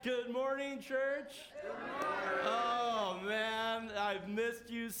Good morning, church. Good morning. Oh, man, I've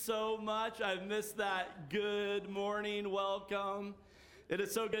missed you so much. I've missed that good morning welcome. It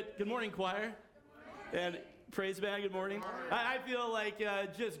is so good. Good morning, choir. And praise band, good morning. I feel like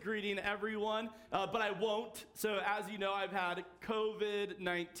just greeting everyone, but I won't. So as you know, I've had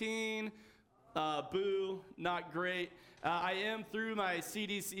COVID-19. Boo, not great. I am through my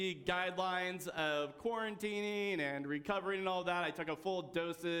CDC guidelines of quarantining and recovering and all that. I took a full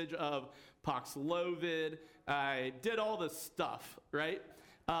dosage of Paxlovid. I did all the stuff, right?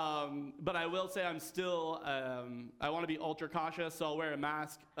 But I will say I'm still, I want to be ultra cautious, so I'll wear a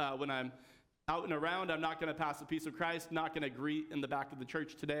mask when I'm out and around. I'm not going to pass the peace of Christ, not going to greet in the back of the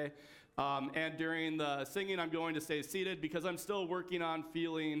church today. And during the singing, I'm going to stay seated because I'm still working on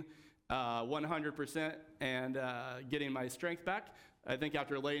feeling 100% and getting my strength back. I think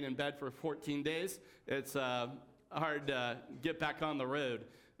after laying in bed for 14 days, it's hard to get back on the road.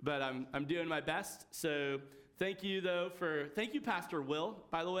 But I'm doing my best. So thank you, thank you, Pastor Will,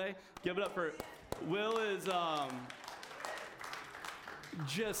 by the way. Give it up for Will is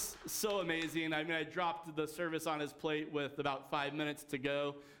just so amazing. I mean, I dropped the service on his plate with about 5 minutes to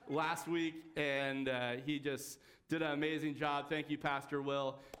go last week, and he just did an amazing job. Thank you, Pastor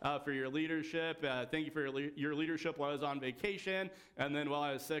Will, for your leadership. Thank you for your leadership while I was on vacation and then while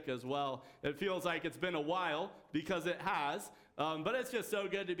I was sick as well. It feels like it's been a while because it has, but it's just so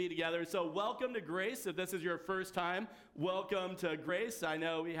good to be together. So welcome to Grace. If this is your first time, welcome to Grace. I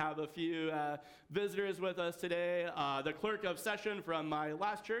know we have a few visitors with us today. The clerk of session from my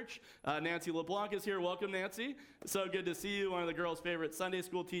last church, Nancy LeBlanc, is here. Welcome, Nancy. So good to see you. One of the girls' favorite Sunday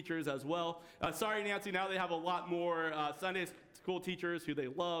school teachers as well. Sorry, Nancy, now they have a lot more Sunday school teachers who they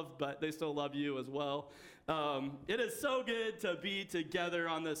love, but they still love you as well. It is so good to be together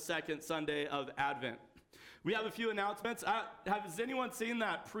on the second Sunday of Advent. We have a few announcements. Has anyone seen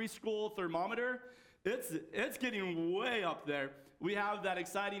that preschool thermometer? It's getting way up there. We have that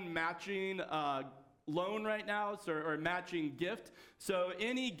exciting matching loan right now, or matching gift. So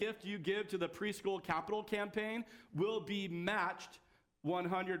any gift you give to the preschool capital campaign will be matched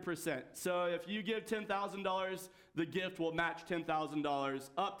 100%. So if you give $10,000, the gift will match $10,000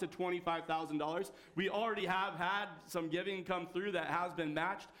 up to $25,000. We already have had some giving come through that has been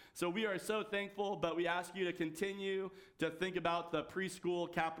matched. So we are so thankful, but we ask you to continue to think about the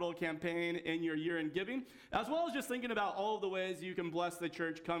preschool capital campaign in your year in giving, as well as just thinking about all of the ways you can bless the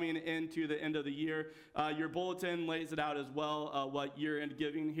church coming into the end of the year. Your bulletin lays it out as well, what year-end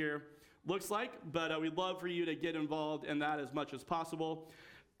giving here looks like, but we'd love for you to get involved in that as much as possible.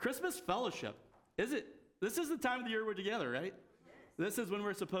 Christmas fellowship. This is the time of the year we're together, right? Yes. This is when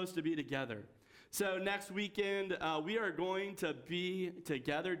we're supposed to be together. So next weekend, we are going to be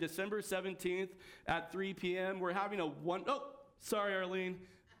together December 17th at 3 p.m. We're having sorry, Arlene.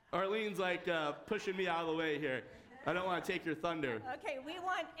 Arlene's like pushing me out of the way here. I don't want to take your thunder. Okay, we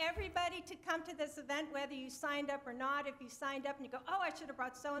want everybody to come to this event, whether you signed up or not. If you signed up and you go, oh, I should have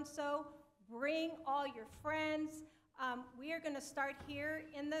brought so-and-so, bring all your friends. We are going to start here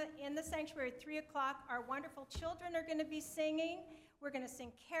in the sanctuary at 3 o'clock. Our wonderful children are going to be singing. We're going to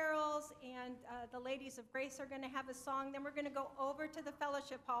sing carols, and the ladies of Grace are going to have a song. Then we're going to go over to the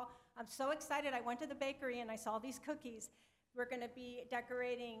fellowship hall. I'm so excited. I went to the bakery, and I saw these cookies. We're going to be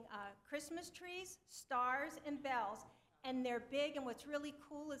decorating Christmas trees, stars, and bells. And they're big, and what's really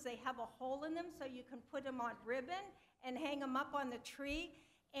cool is they have a hole in them so you can put them on ribbon and hang them up on the tree.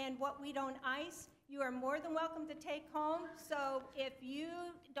 And what we don't ice, you are more than welcome to take home. So if you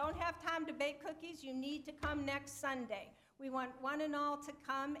don't have time to bake cookies, you need to come next Sunday. We want one and all to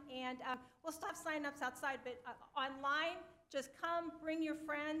come, and we'll stop sign-ups outside, but online, just come, bring your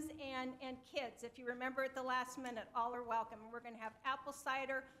friends and kids. If you remember at the last minute, all are welcome. We're going to have apple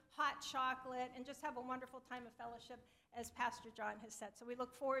cider, hot chocolate, and just have a wonderful time of fellowship, as Pastor John has said. So we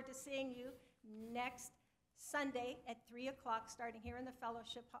look forward to seeing you next Sunday at 3 o'clock, starting here in the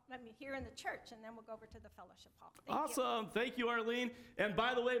here in the church, and then we'll go over to the fellowship hall. Awesome. Thank you, Arlene. And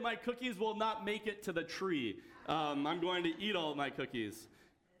by the way, my cookies will not make it to the tree. I'm going to eat all of my cookies.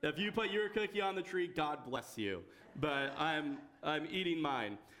 If you put your cookie on the tree, God bless you. But I'm eating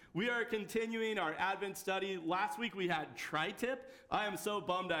mine. We are continuing our Advent study. Last week we had tri-tip. I am so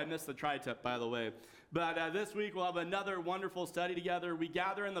bummed I missed the tri-tip, by the way. But this week we'll have another wonderful study together. We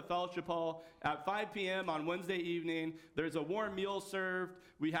gather in the fellowship hall at 5 p.m. on Wednesday evening. There's a warm meal served.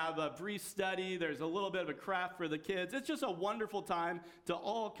 We have a brief study. There's a little bit of a craft for the kids. It's just a wonderful time to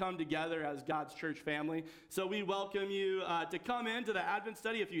all come together as God's church family. So we welcome you to come into the Advent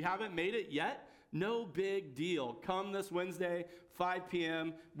study if you haven't made it yet. No big deal. Come this Wednesday, 5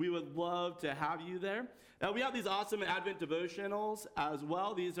 p.m. We would love to have you there. We have these awesome Advent devotionals as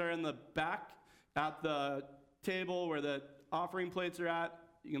well. These are in the back at the table where the offering plates are at.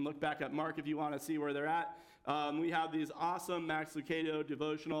 You can look back at Mark if you want to see where they're at. We have these awesome Max Lucado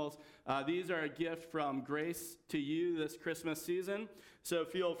devotionals. These are a gift from Grace to you this Christmas season. So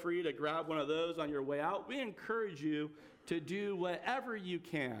feel free to grab one of those on your way out. We encourage you to do whatever you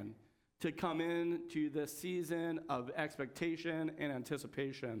can to come into this season of expectation and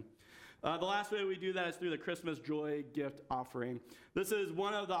anticipation. The last way we do that is through the Christmas Joy gift offering. This is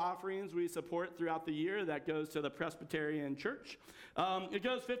one of the offerings we support throughout the year that goes to the Presbyterian Church. It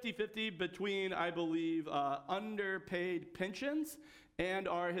goes 50-50 between, I believe, underpaid pensions and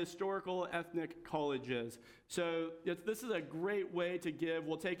our historical ethnic colleges. So this is a great way to give.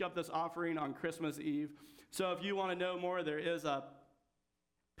 We'll take up this offering on Christmas Eve. So if you want to know more, there is a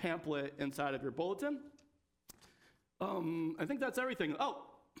pamphlet inside of your bulletin. I think that's everything. Oh,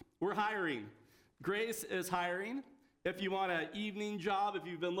 we're hiring. Grace is hiring. If you want an evening job, if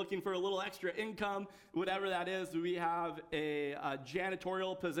you've been looking for a little extra income, whatever that is, we have a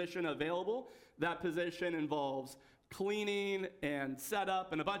janitorial position available. That position involves cleaning and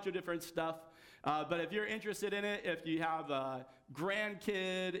setup and a bunch of different stuff. But if you're interested in it, if you have a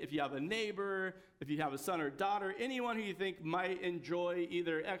grandkid, if you have a neighbor, if you have a son or daughter, anyone who you think might enjoy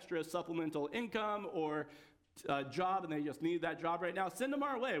either extra supplemental income or job and they just need that job right now, send them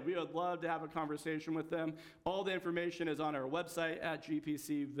our way. We would love to have a conversation with them. All the information is on our website at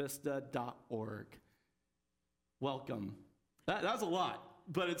gpcvista.org. Welcome. That was a lot,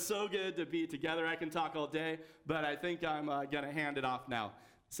 but it's so good to be together. I can talk all day, but I think I'm going to hand it off now.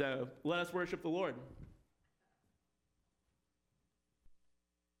 So let us worship the Lord.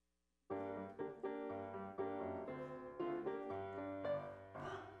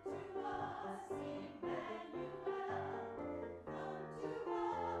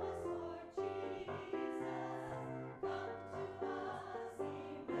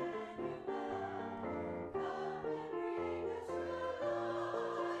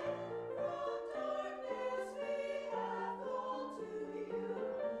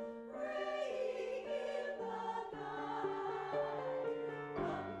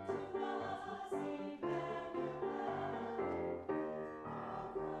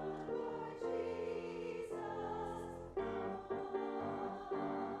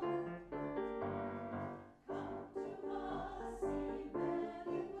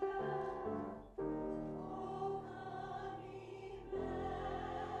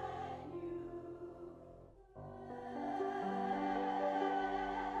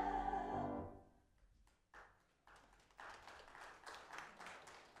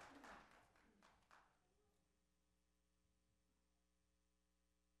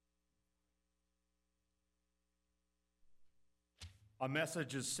 A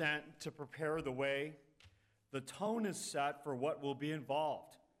message is sent to prepare the way. The tone is set for what will be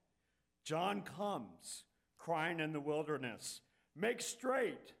involved. John comes, crying in the wilderness, "Make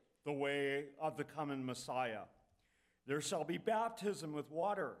straight the way of the coming Messiah." There shall be baptism with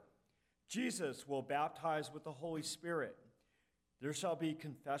water. Jesus will baptize with the Holy Spirit. There shall be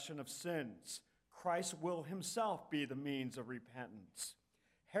confession of sins. Christ will himself be the means of repentance.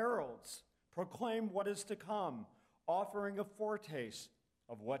 Heralds proclaim what is to come, offering a foretaste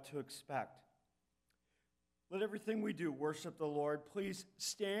of what to expect. Let everything we do worship the Lord. Please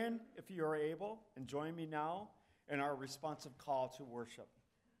stand if you are able and join me now in our responsive call to worship.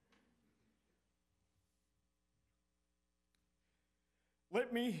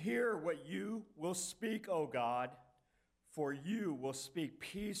 Let me hear what you will speak, O God, for you will speak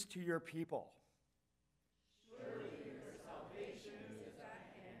peace to your people. Surely your salvation is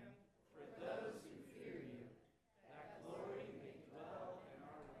at hand for those who fear you, that glory may dwell in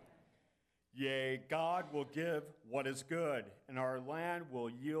our land. Yea, God will give what is good, and our land will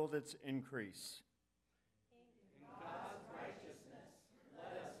yield its increase. In God's righteousness,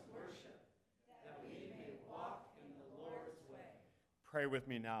 let us worship, that we may walk in the Lord's way. Pray with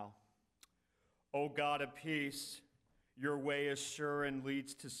me now. O God of peace, your way is sure and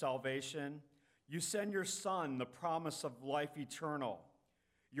leads to salvation. You send your Son, the promise of life eternal.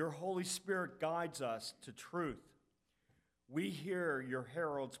 Your Holy Spirit guides us to truth. We hear your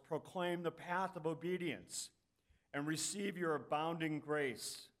heralds proclaim the path of obedience and receive your abounding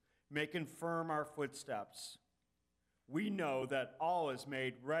grace, making firm our footsteps. We know that all is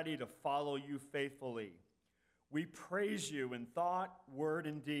made ready to follow you faithfully. We praise you in thought, word,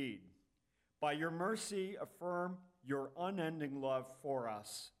 and deed. By your mercy, affirm your unending love for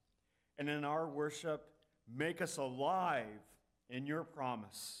us. And in our worship, make us alive in your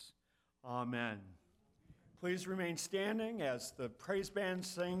promise. Amen. Please remain standing as the praise band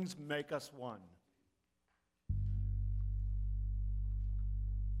sings, "Make Us One."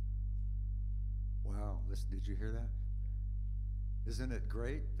 Listen, did you hear that? Isn't it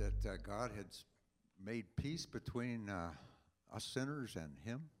great that God had made peace between us sinners and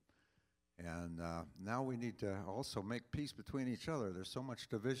him? And now we need to also make peace between each other. There's so much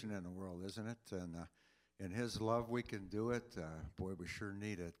division in the world, isn't it? And in his love, we can do it. Boy, we sure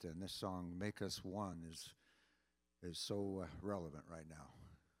need it. And this song, Make Us One, is so relevant right now.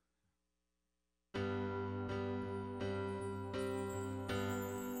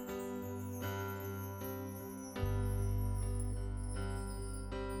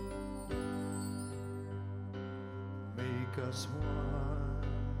 Make us one,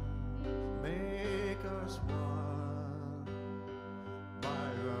 make us one,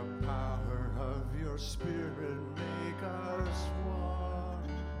 by the power of your Spirit, make us one,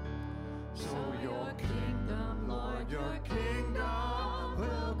 so your kingdom, Lord, your kingdom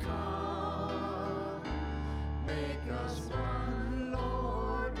will come. Make us one,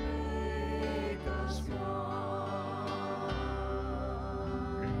 Lord, make us one.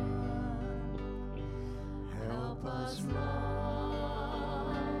 Help us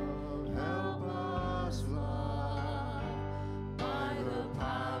love, by the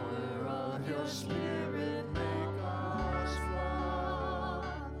power of your Spirit, make us one,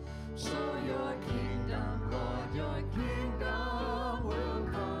 so your kingdom, Lord, your kingdom will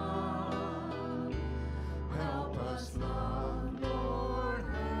come. Help us love, Lord,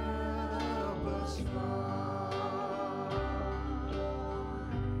 help us love.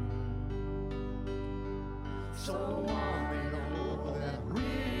 So long we know that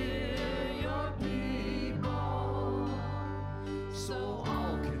we're your people, so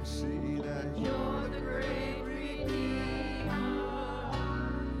all can see that you're the great Redeemer.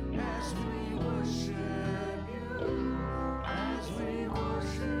 As we worship you,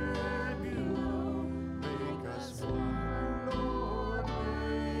 make us one, Lord,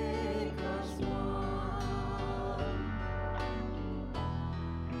 make us one.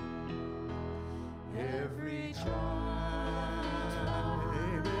 Every tribe,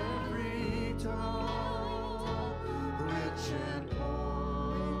 every tongue, rich and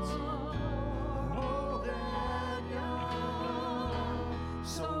poor, old and young,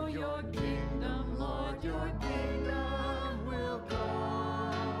 so your kingdom, Lord, your kingdom will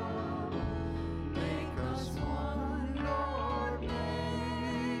come. Make us one, Lord,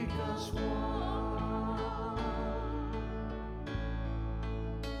 make us one.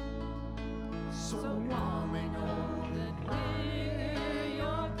 So long we know that we're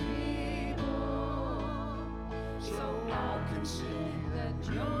your people, so all can see that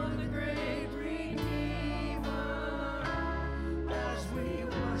you're the great Redeemer. As we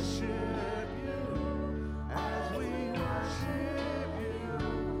worship you,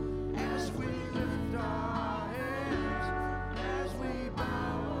 as we lift our hands, as we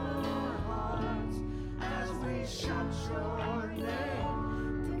bow our hearts, as we shout your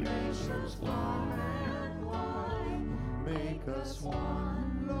name to nations far and wide. Make us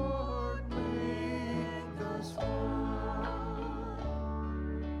one, Lord, make us one.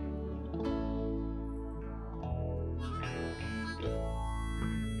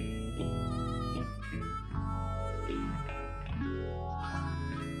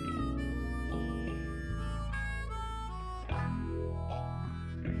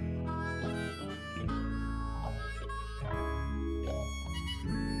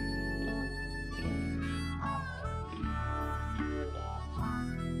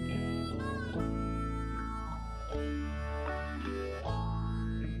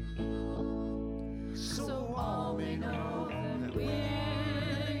 So all may know that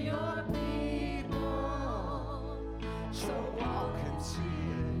we're your people, so all can see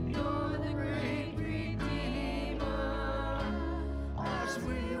that you're the great Redeemer. As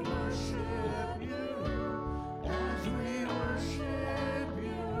we worship you,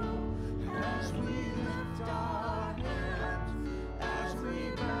 as we lift our hands, as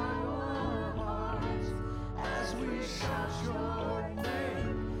we bow our hearts, as we shout your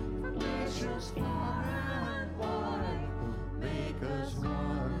name from nations far and wide. Make us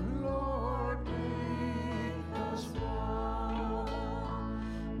one, Lord, make us one.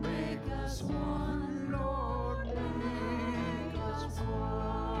 Make us one, Lord, make us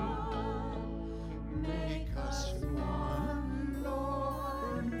one. Make us one,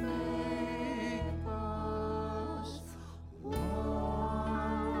 Lord, make us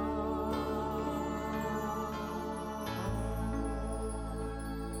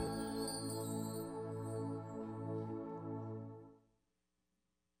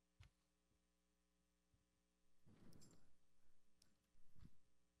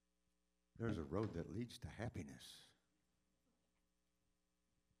There's a road that leads to happiness,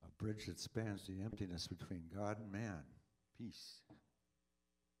 a bridge that spans the emptiness between God and man. Peace.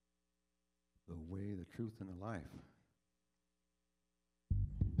 The way, the truth, and the life.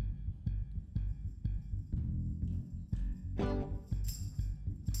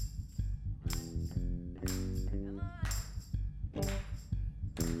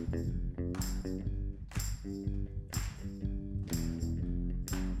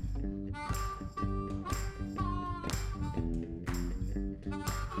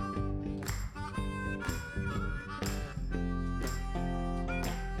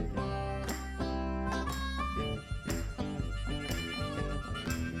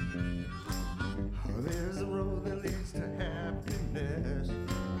 There's a road that leads to happiness.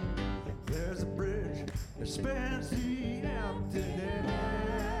 There's a bridge that spans the emptiness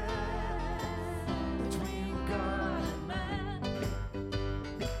between God and man.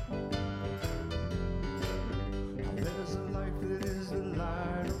 There's a life that is the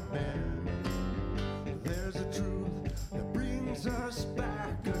light of man. There's a truth that brings us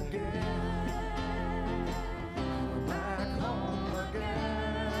back again. Back home again.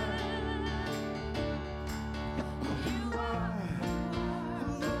 You are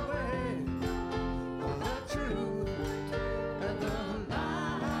the way, the truth, and the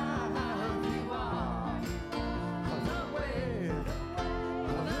life. You are the way,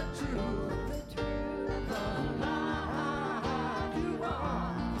 the truth, and the life. You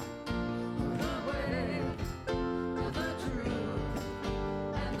are the way, the truth,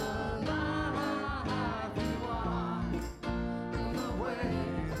 and the life. You are the way,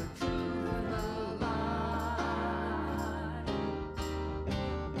 the truth, and the life.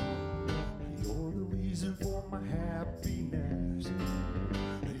 You're the reason for my happiness.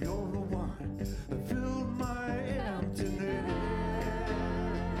 You're the one that filled my emptiness.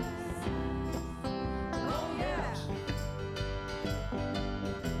 Oh yes.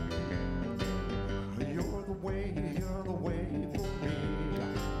 You're the way for me.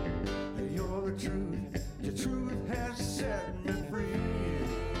 You're the truth. Your truth has set me free.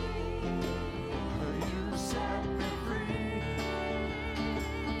 You set me free.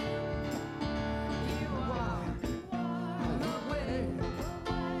 You are the way,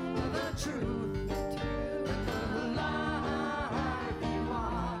 the truth, and the life. You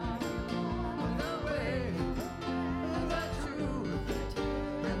are the way, the truth,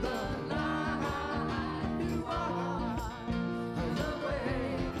 and the life. You are the way,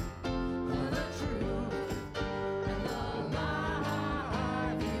 the truth, and the life.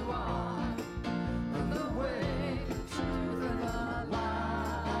 You are the way, the truth, and the life.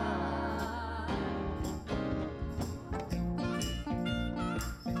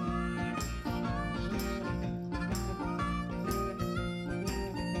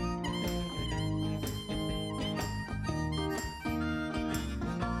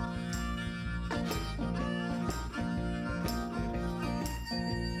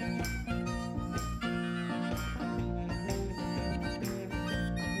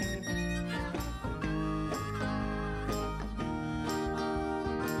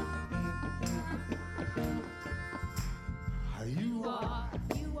 You are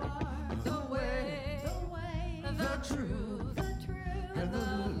the way, the truth, and the life. You are the way, the truth, and the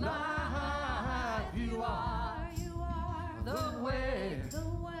life. You are the way,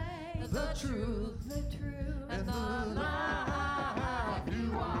 the truth, and the life.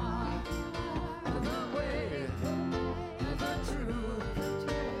 You are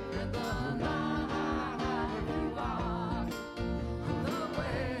the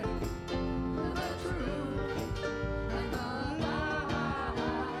way, the truth, and the life. You are the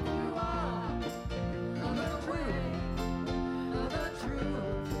way, the truth,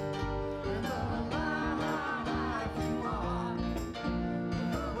 and the life. You are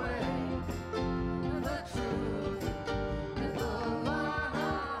the way, the truth, and the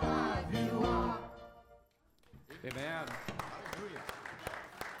life. You are. Amen.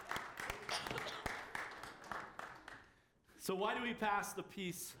 So why do we pass the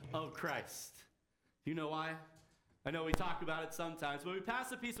peace of Christ? Do you know why? I know we talk about it sometimes, but we pass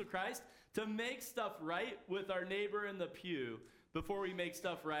the peace of Christ to make stuff right with our neighbor in the pew before we make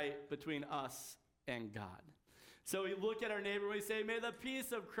stuff right between us and God. So we look at our neighbor and we say, may the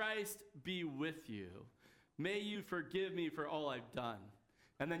peace of Christ be with you. May you forgive me for all I've done.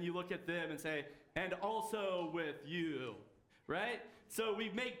 And then you look at them and say, and also with you, right? So we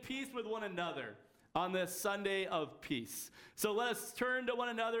make peace with one another on this Sunday of peace. So let us turn to one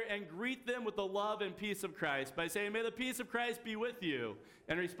another and greet them with the love and peace of Christ by saying, may the peace of Christ be with you,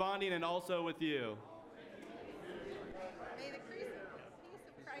 and responding, and also with you. May the peace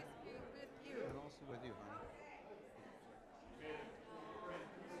of Christ be with you. And also with you, honey.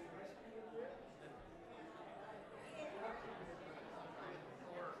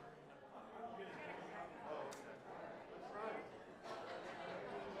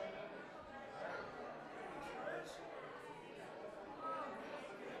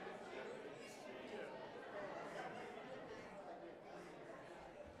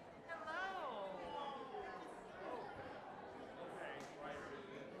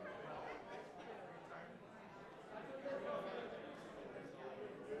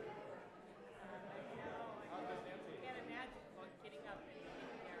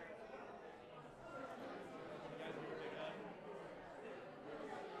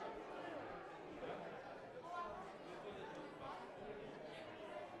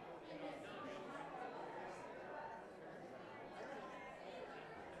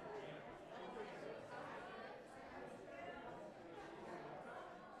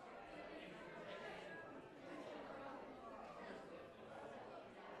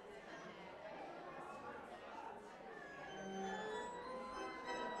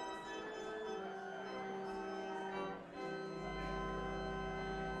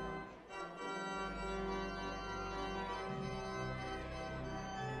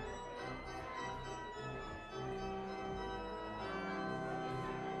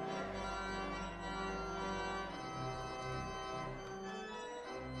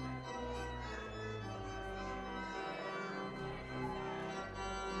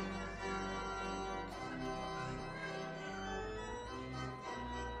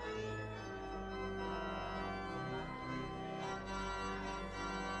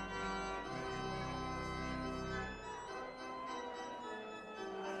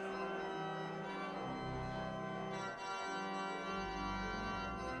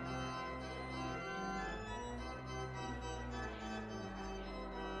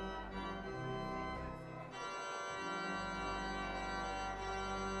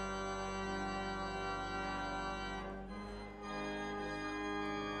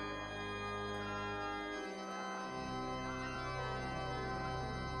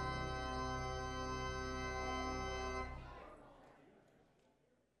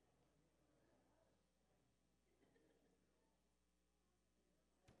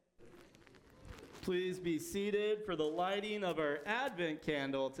 Please be seated for the lighting of our Advent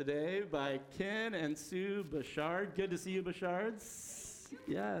candle today by Ken and Sue Bouchard. Good to see you, Bouchards.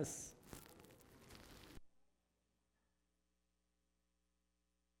 Yes.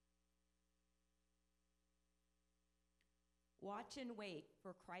 Watch and wait,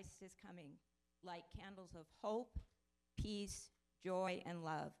 for Christ is coming. Light candles of hope, peace, joy, and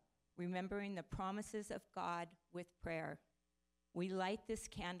love, remembering the promises of God with prayer. We light this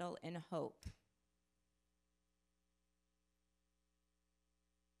candle in hope.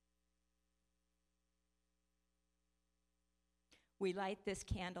 We light this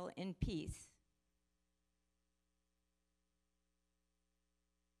candle in peace.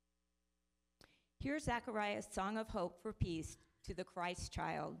 Hear Zechariah's song of hope for peace to the Christ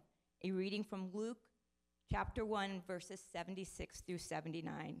child, a reading from Luke chapter 1, verses 76 through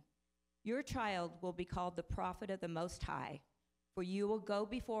 79. Your child will be called the prophet of the Most High, for you will go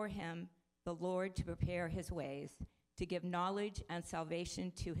before him, the Lord, to prepare his ways, to give knowledge and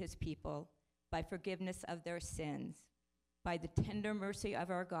salvation to his people by forgiveness of their sins, by the tender mercy of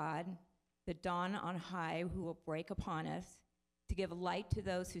our God, the dawn on high who will break upon us, to give light to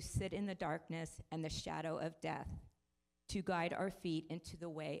those who sit in the darkness and the shadow of death, to guide our feet into the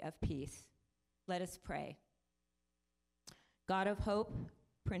way of peace. Let us pray. God of hope,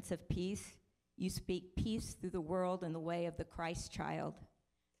 Prince of Peace, you speak peace through the world in the way of the Christ child.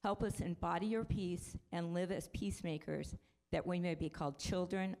 Help us embody your peace and live as peacemakers, that we may be called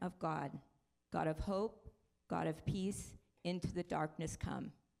children of God. God of hope, God of peace, into the darkness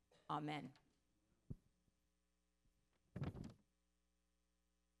come. Amen.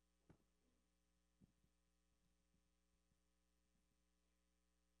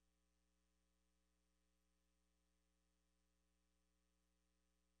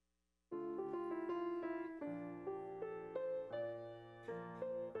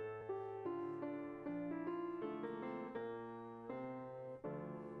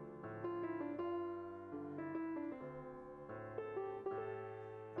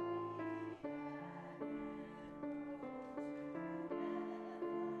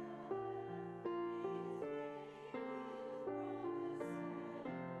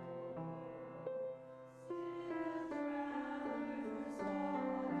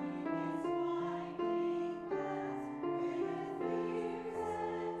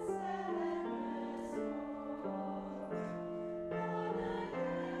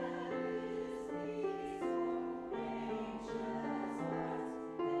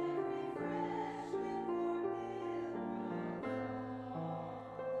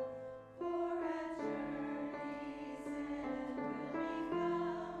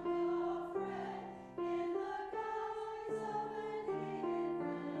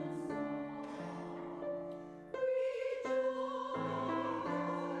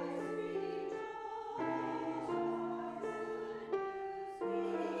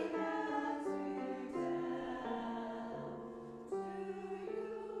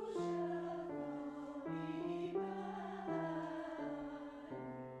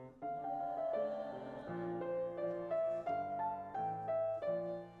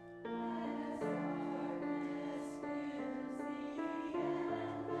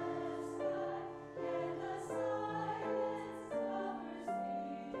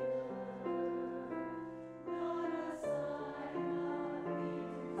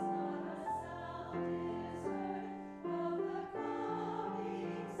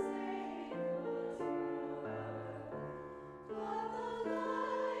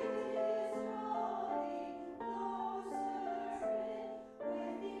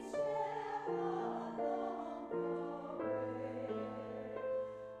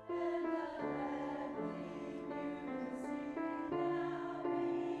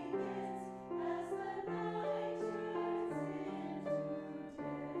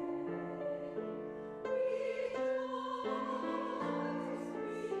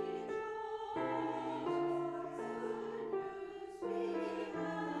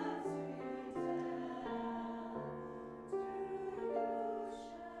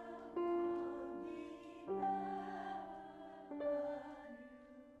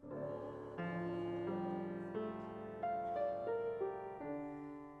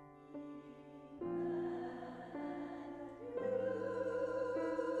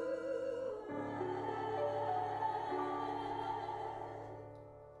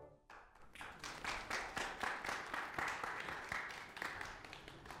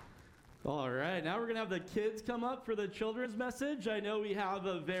 All right, now we're going to have the kids come up for the children's message. I know we have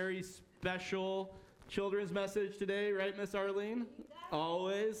a very special children's message today, right, Miss Arlene?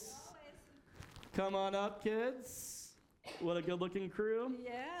 Always. Come on up, kids. What a good-looking crew.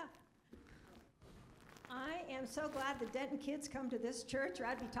 Yeah. I am so glad the Denton kids come to this church, or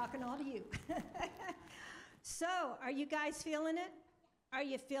I'd be talking all to you. So, are you guys feeling it? Are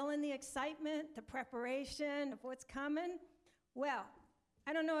you feeling the excitement, the preparation of what's coming? Well,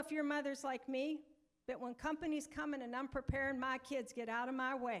 I don't know if your mother's like me, but when company's coming and I'm preparing my kids, get out of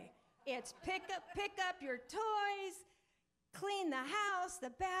my way. It's pick up your toys, clean the house,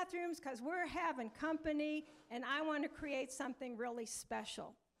 the bathrooms, because we're having company, and I want to create something really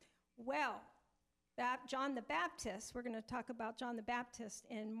special. Well, John the Baptist, we're going to talk about John the Baptist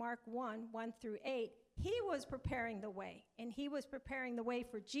in Mark 1 through 8. He was preparing the way, and he was preparing the way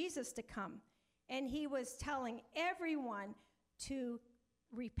for Jesus to come. And he was telling everyone to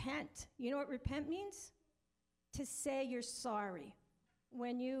repent. You know what repent means? To say you're sorry.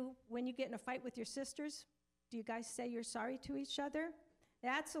 When you get in a fight with your sisters, do you guys say you're sorry to each other?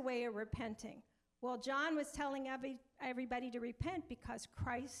 That's a way of repenting. Well, John was telling everybody to repent because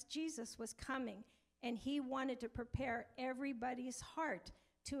Christ Jesus was coming, and he wanted to prepare everybody's heart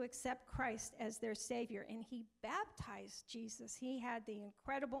to accept Christ as their Savior, and he baptized Jesus. He had the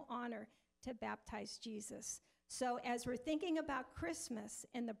incredible honor to baptize Jesus. So as we're thinking about Christmas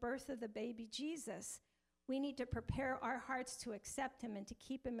and the birth of the baby Jesus, we need to prepare our hearts to accept him and to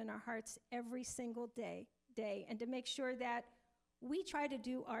keep him in our hearts every single day, and to make sure that we try to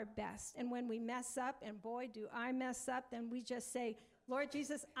do our best. And when we mess up, and boy, do I mess up, then we just say, Lord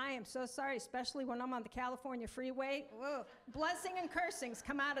Jesus, I am so sorry, especially when I'm on the California freeway. Whoa, blessing and cursings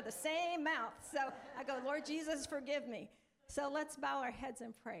come out of the same mouth. So I go, Lord Jesus, forgive me. So let's bow our heads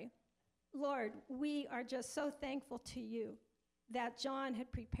and pray. Lord, we are just so thankful to you that John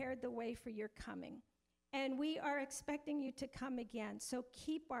had prepared the way for your coming. And we are expecting you to come again. So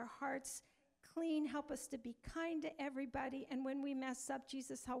keep our hearts clean. Help us to be kind to everybody. And when we mess up,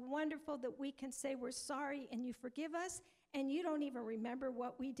 Jesus, how wonderful that we can say we're sorry and you forgive us. And you don't even remember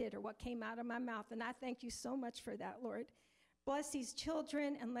what we did or what came out of my mouth. And I thank you so much for that, Lord. Bless these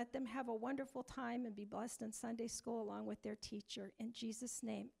children and let them have a wonderful time and be blessed in Sunday school along with their teacher. In Jesus'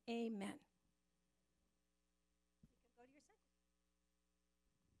 name, amen.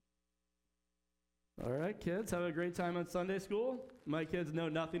 All right, kids, have a great time on Sunday school. My kids know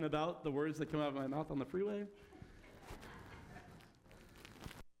nothing about the words that come out of my mouth on the freeway.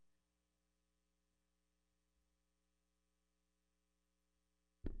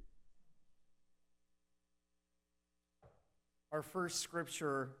 Our first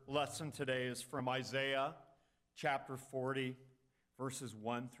scripture lesson today is from Isaiah chapter 40, verses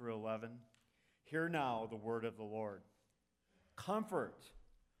 1 through 11. Hear now the word of the Lord. Comfort,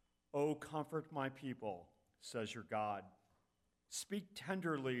 O comfort my people, says your God. Speak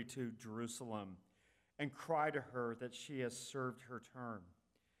tenderly to Jerusalem and cry to her that she has served her term,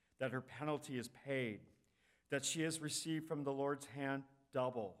 that her penalty is paid, that she has received from the Lord's hand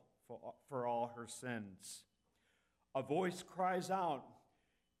double for all her sins. A voice cries out,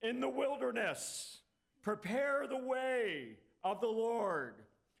 in the wilderness, prepare the way of the Lord.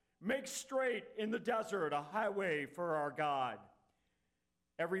 Make straight in the desert a highway for our God.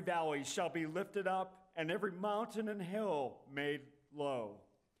 Every valley shall be lifted up, and every mountain and hill made low.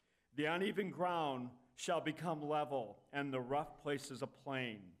 The uneven ground shall become level, and the rough places a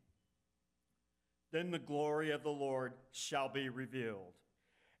plain. Then the glory of the Lord shall be revealed,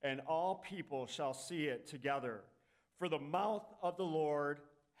 and all people shall see it together. For the mouth of the Lord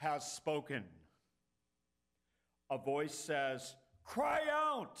has spoken. A voice says, cry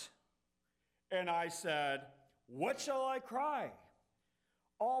out. And I said, what shall I cry?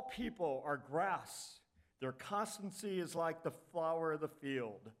 All people are grass. Their constancy is like the flower of the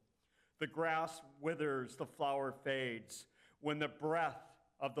field. The grass withers, the flower fades, when the breath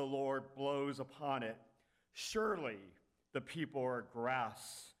of the Lord blows upon it. Surely the people are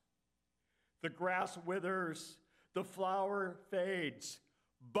grass. The grass withers, the flower fades,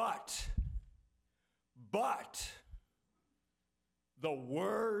 but the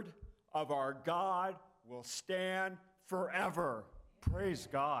word of our God will stand forever. Praise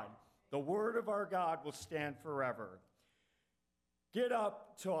God. The word of our God will stand forever. Get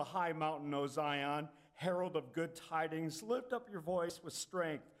up to a high mountain, O Zion, herald of good tidings. Lift up your voice with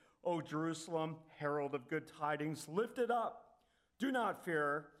strength, O Jerusalem, herald of good tidings. Lift it up. Do not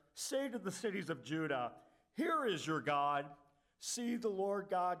fear. Say to the cities of Judah, here is your God. See, the Lord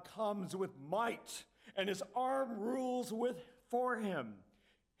God comes with might, and his arm rules for him.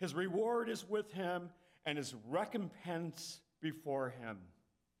 His reward is with him, and his recompense before him.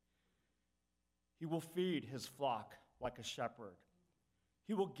 He will feed his flock like a shepherd.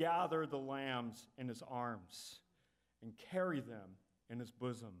 He will gather the lambs in his arms and carry them in his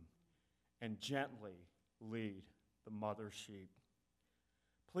bosom and gently lead the mother sheep.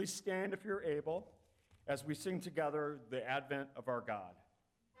 Please stand if you're able as we sing together the advent of our God.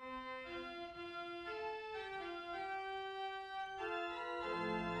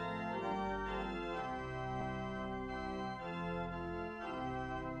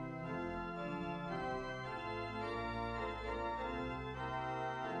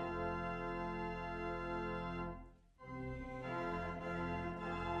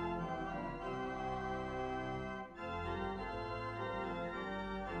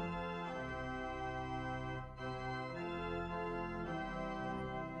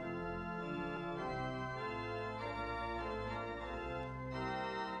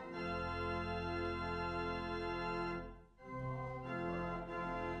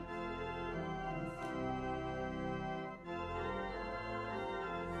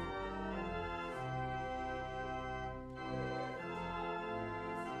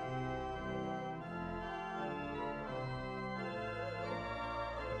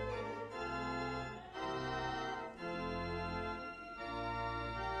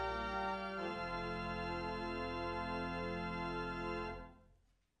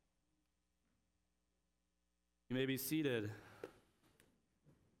 You may be seated.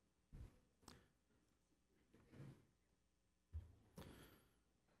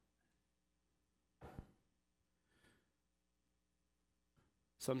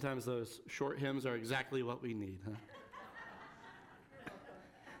 Sometimes those short hymns are exactly what we need, huh?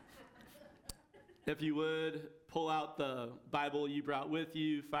 If you would, pull out the Bible you brought with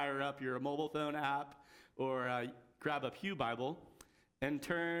you, fire up your mobile phone app, or grab a pew Bible, and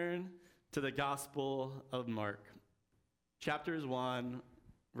turn to the Gospel of Mark, chapters 1,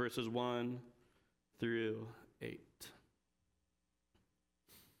 verses 1 through 8.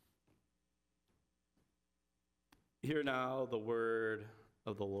 Hear now the word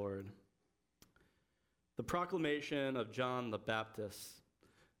of the Lord. The proclamation of John the Baptist,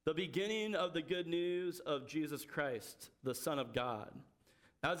 the beginning of the good news of Jesus Christ, the Son of God.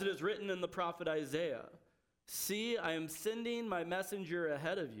 As it is written in the prophet Isaiah, "See, I am sending my messenger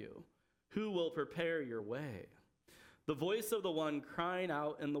ahead of you, who will prepare your way. The voice of the one crying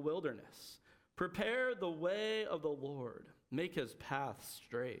out in the wilderness, prepare the way of the Lord, make his path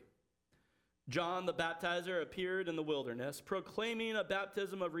straight." John the Baptizer appeared in the wilderness, proclaiming a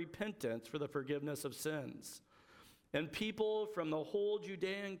baptism of repentance for the forgiveness of sins. And people from the whole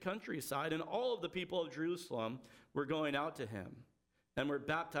Judean countryside and all of the people of Jerusalem were going out to him and were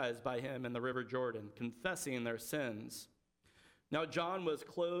baptized by him in the river Jordan, confessing their sins. Now John was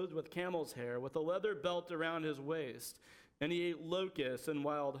clothed with camel's hair, with a leather belt around his waist, and he ate locusts and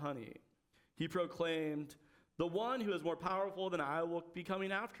wild honey. He proclaimed, "The one who is more powerful than I will be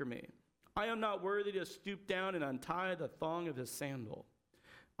coming after me. I am not worthy to stoop down and untie the thong of his sandal.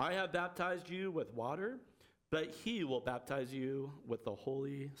 I have baptized you with water, but he will baptize you with the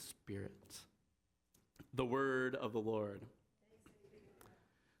Holy Spirit." The word of the Lord.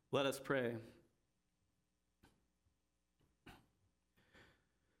 Let us pray.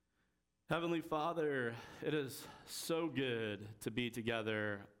 Heavenly Father, it is so good to be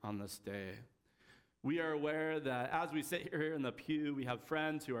together on this day. We are aware that as we sit here in the pew, we have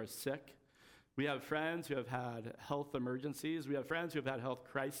friends who are sick. We have friends who have had health emergencies. We have friends who have had health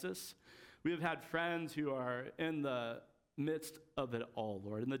crisis. We have had friends who are in the midst of it all,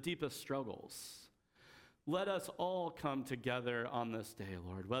 Lord, in the deepest struggles. Let us all come together on this day,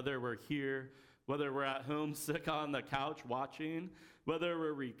 Lord, whether we're here, whether we're at home sick on the couch watching, whether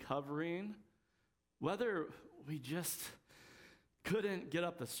we're recovering, whether we just couldn't get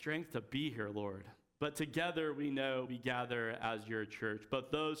up the strength to be here, Lord. But together we know we gather as your church.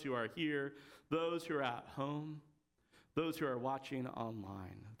 But those who are here, those who are at home, those who are watching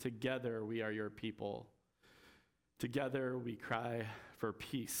online, together we are your people. Together we cry for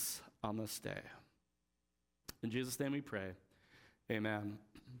peace on this day. In Jesus' name we pray. Amen.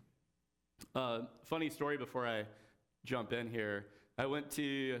 Funny story before I jump in here. I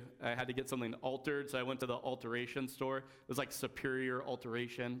had to get something altered, so I went to the alteration store. It was like Superior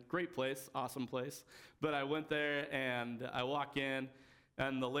Alteration. Great place, awesome place. But I went there, and I walk in,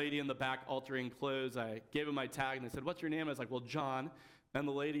 and the lady in the back altering clothes, I gave him my tag, and they said, "What's your name?" I was like, "Well, John." And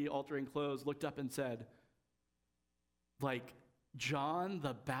the lady altering clothes looked up and said, "Like, John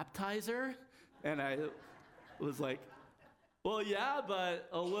the Baptizer?" And I was like, "Well, yeah, but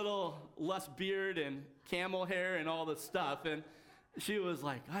a little less beard and camel hair and all this stuff." And she was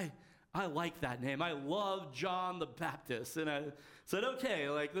like, I like that name. I love John the Baptist. And I said, okay,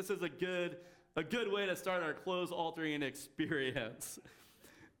 like this is a good way to start our clothes altering experience.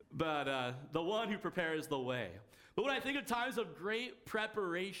 But the one who prepares the way. But when I think of times of great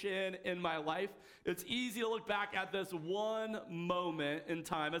preparation in my life, it's easy to look back at this one moment in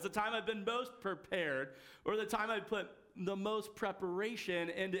time as the time I've been most prepared, or the time I put the most preparation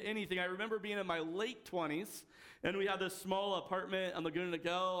into anything. I remember being in my late 20s, and we had this small apartment on Laguna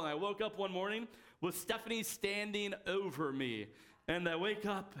Niguel, and I woke up one morning with Stephanie standing over me. And I wake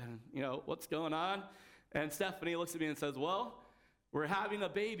up and, what's going on? And Stephanie looks at me and says, well, we're having a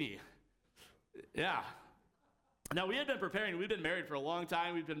baby. Yeah. Now, we had been preparing. We've been married for a long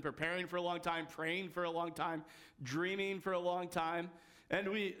time. We've been preparing for a long time, praying for a long time, dreaming for a long time. And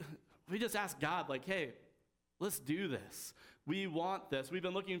we just asked God, like, hey, let's do this. We want this. We've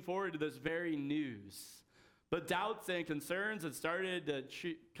been looking forward to this very news. But doubts and concerns had started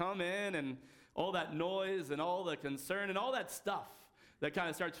to come in, and all that noise and all the concern and all that stuff that kind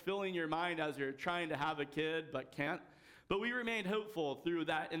of starts filling your mind as you're trying to have a kid but can't. But we remained hopeful through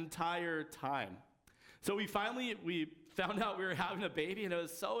that entire time. So we found out we were having a baby, and it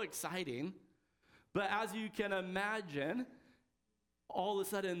was so exciting. But as you can imagine, all of a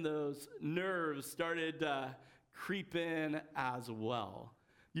sudden those nerves started to creep in as well.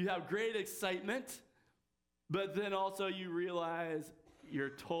 You have great excitement, but then also you realize you're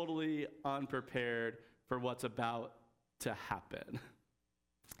totally unprepared for what's about to happen.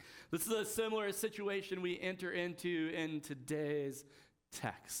 This is a similar situation we enter into in today's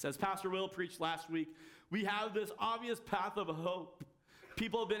text. As Pastor Will preached last week, we have this obvious path of hope.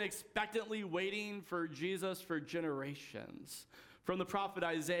 People have been expectantly waiting for Jesus for generations. From the prophet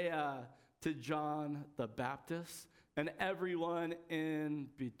Isaiah to John the Baptist and everyone in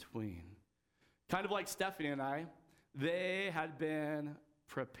between. Kind of like Stephanie and I, they had been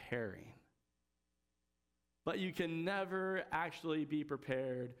preparing. But you can never actually be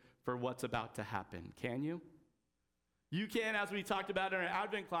prepared for what's about to happen, can you? You can, as we talked about in our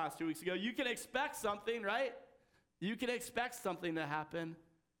Advent class 2 weeks ago, you can expect something, right? You can expect something to happen,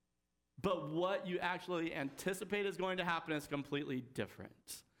 but what you actually anticipate is going to happen is completely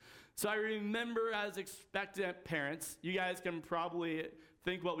different. So I remember as expectant parents, you guys can probably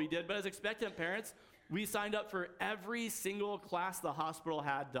think what we did, but as expectant parents, we signed up for every single class the hospital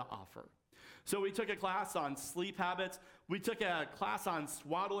had to offer. So we took a class on sleep habits. We took a class on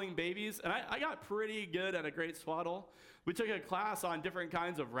swaddling babies, and I got pretty good at a great swaddle. We took a class on different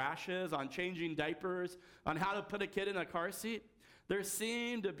kinds of rashes, on changing diapers, on how to put a kid in a car seat. There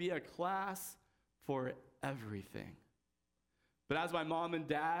seemed to be a class for everything. But as my mom and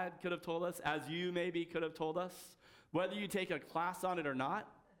dad could have told us, as you maybe could have told us, whether you take a class on it or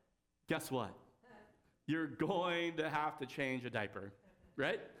not, guess what? You're going to have to change a diaper,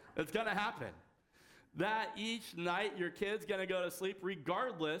 right? It's going to happen. That each night your kid's going to go to sleep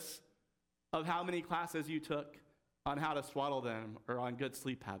regardless of how many classes you took on how to swaddle them or on good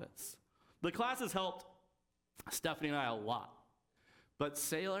sleep habits. The classes helped Stephanie and I a lot. But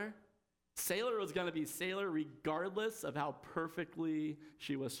Sailor was going to be Sailor regardless of how perfectly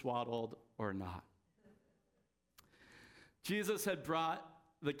she was swaddled or not. Jesus had brought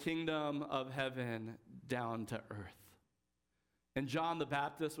the kingdom of heaven down to earth. And John the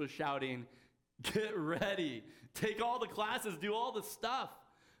Baptist was shouting, "Get ready, take all the classes, do all the stuff,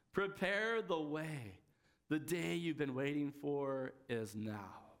 prepare the way. The day you've been waiting for is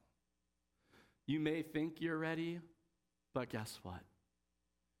now." You may think you're ready, but guess what?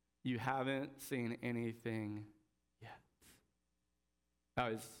 You haven't seen anything yet.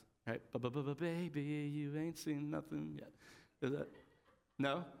 Right? Baby, you ain't seen nothing yet. Is it?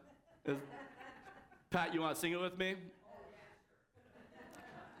 No? Pat, you want to sing it with me?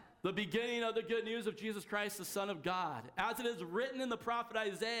 The beginning of the good news of Jesus Christ, the Son of God. As it is written in the prophet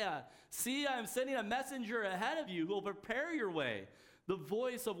Isaiah, "See, I am sending a messenger ahead of you who will prepare your way. The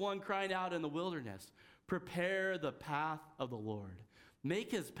voice of one crying out in the wilderness, prepare the path of the Lord. Make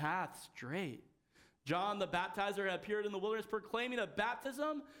his path straight." John the Baptizer had appeared in the wilderness proclaiming a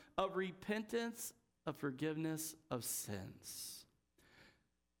baptism of repentance, of forgiveness of sins.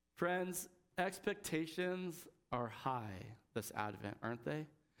 Friends, expectations are high this Advent, aren't they?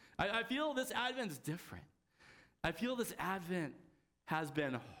 I feel this Advent's different. I feel this Advent has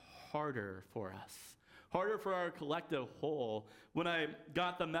been harder for us, harder for our collective whole. When I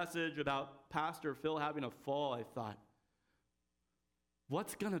got the message about Pastor Phil having a fall, I thought,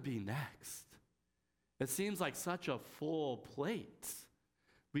 what's going to be next? It seems like such a full plate.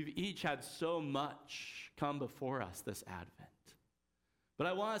 We've each had so much come before us this Advent. But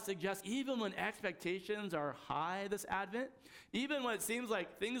I want to suggest, even when expectations are high this Advent, even when it seems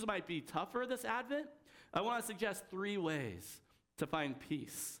like things might be tougher this Advent, I want to suggest 3 ways to find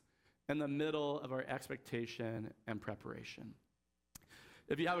peace in the middle of our expectation and preparation.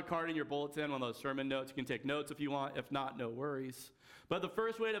 If you have a card in your bulletin, one of those sermon notes, you can take notes if you want. If not, no worries. But the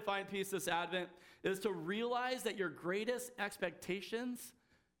first way to find peace this Advent is to realize that your greatest expectations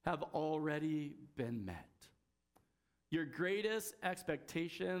have already been met. Your greatest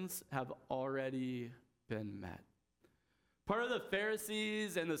expectations have already been met. Part of the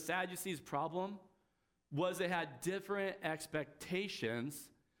Pharisees and the Sadducees' problem was they had different expectations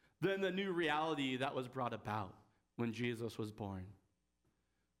than the new reality that was brought about when Jesus was born.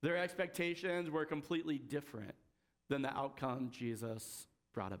 Their expectations were completely different than the outcome Jesus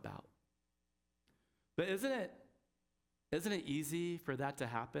brought about. But isn't it easy for that to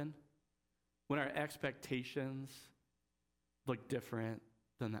happen when our expectations look different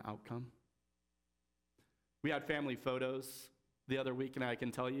than the outcome? We had family photos the other week, and I can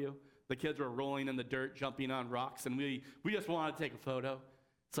tell you, the kids were rolling in the dirt, jumping on rocks, and we just wanted to take a photo.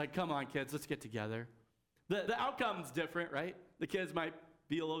 It's like, come on, kids, let's get together. The outcome's different, right? The kids might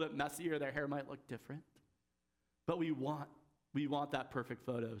be a little bit messier, their hair might look different. But we want that perfect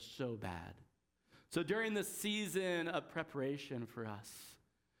photo so bad. So during this season of preparation for us,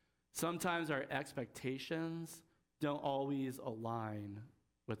 sometimes our expectations don't always align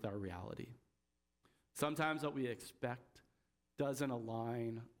with our reality. Sometimes what we expect doesn't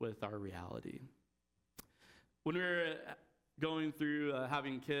align with our reality. When we were going through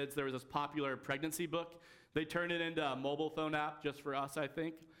having kids, there was this popular pregnancy book. They turned it into a mobile phone app just for us, I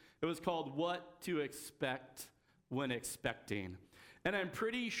think. It was called What to Expect When Expecting. And I'm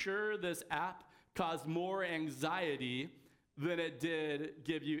pretty sure this app caused more anxiety than it did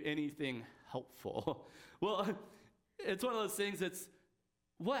give you anything helpful. Well, it's one of those things that's,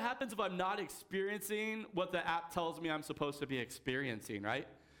 what happens if I'm not experiencing what the app tells me I'm supposed to be experiencing, right?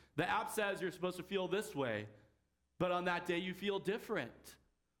 The app says you're supposed to feel this way, but on that day you feel different.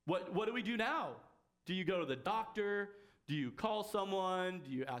 What do we do now? Do you go to the doctor? Do you call someone?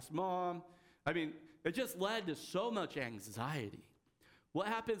 Do you ask mom? I mean, it just led to so much anxiety. What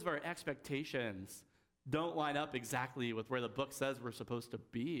happens if our expectations don't line up exactly with where the book says we're supposed to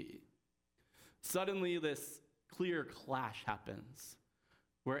be? Suddenly, this clear clash happens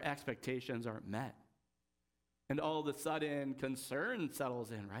where expectations aren't met. And all of a sudden, concern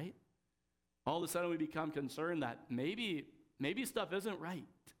settles in, right? All of a sudden, we become concerned that maybe stuff isn't right.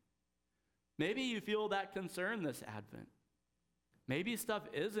 Maybe you feel that concern this Advent. Maybe stuff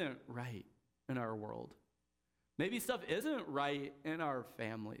isn't right in our world. Maybe stuff isn't right in our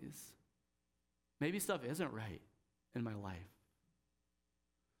families. Maybe stuff isn't right in my life.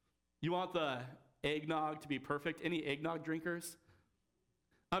 You want the eggnog to be perfect? Any eggnog drinkers?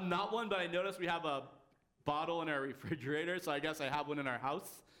 I'm not one, but I noticed we have a bottle in our refrigerator, so I guess I have one in our house.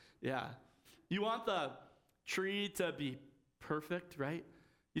 Yeah. You want the tree to be perfect, right?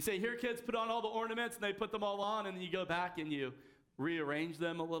 You say, here, kids, put on all the ornaments, and they put them all on, and then you go back and you rearrange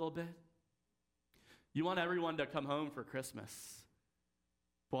them a little bit. You want everyone to come home for Christmas.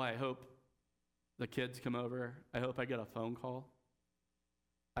 Boy, I hope the kids come over. I hope I get a phone call.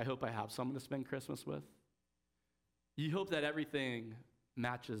 I hope I have someone to spend Christmas with. You hope that everything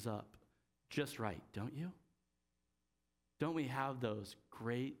matches up just right, don't you? Don't we have those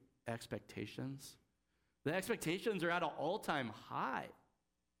great expectations? The expectations are at an all-time high.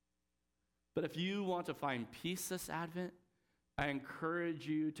 But if you want to find peace this Advent, I encourage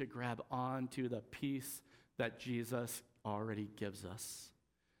you to grab on to the peace that Jesus already gives us.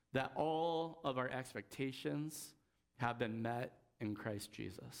 That all of our expectations have been met in Christ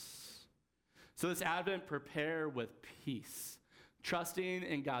Jesus. So this Advent, prepare with peace, trusting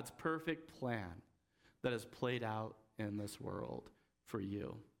in God's perfect plan that is played out in this world for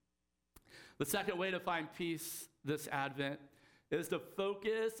you. The second way to find peace this Advent is to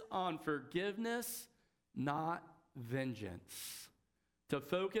focus on forgiveness, not vengeance. To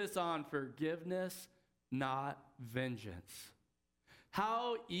focus on forgiveness, not vengeance.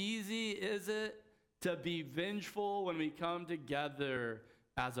 How easy is it to be vengeful when we come together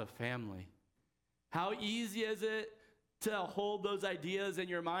as a family? How easy is it to hold those ideas in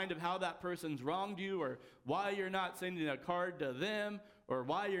your mind of how that person's wronged you, or why you're not sending a card to them, or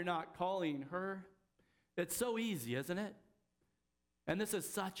why you're not calling her? It's so easy, isn't it? And this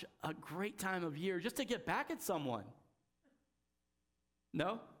is such a great time of year just to get back at someone.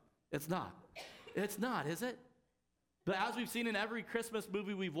 No, it's not. It's not, is it? But as we've seen in every Christmas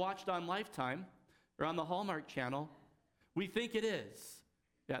movie we've watched on Lifetime or on the Hallmark Channel, we think it is.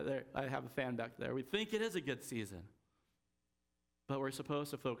 Yeah, there, I have a fan back there. We think it is a good season. But we're supposed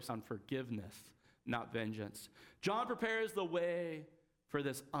to focus on forgiveness, not vengeance. John prepares the way for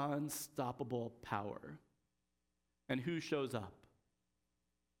this unstoppable power. And who shows up?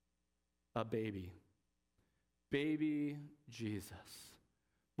 A baby. Baby Jesus.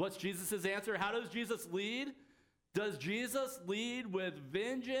 What's Jesus' answer? How does Jesus lead? Does Jesus lead with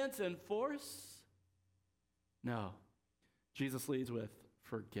vengeance and force? No. Jesus leads with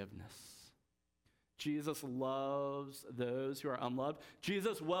forgiveness. Jesus loves those who are unloved.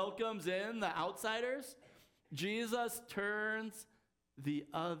 Jesus welcomes in the outsiders. Jesus turns the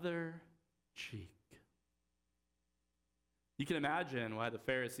other cheek. You can imagine why the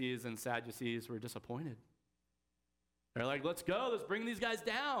Pharisees and Sadducees were disappointed. They're like, let's go, let's bring these guys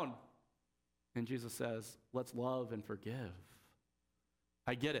down. And Jesus says, let's love and forgive.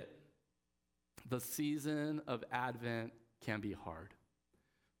 I get it. The season of Advent can be hard.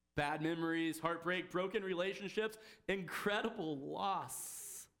 Bad memories, heartbreak, broken relationships, incredible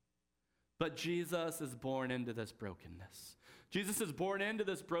loss. But Jesus is born into this brokenness. Jesus is born into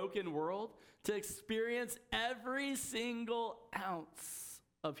this broken world to experience every single ounce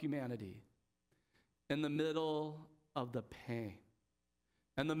of humanity in the middle of the pain.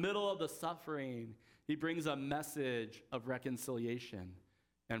 In the middle of the suffering, he brings a message of reconciliation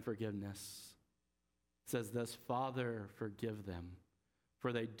and forgiveness. It says this, Father, forgive them,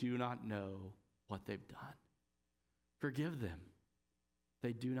 for they do not know what they've done. Forgive them.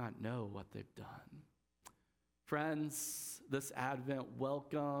 They do not know what they've done. Friends, this Advent,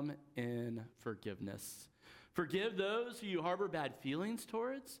 welcome in forgiveness. Forgive those who you harbor bad feelings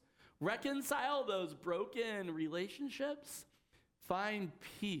towards. Reconcile those broken relationships. Find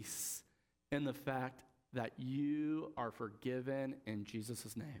peace in the fact that you are forgiven in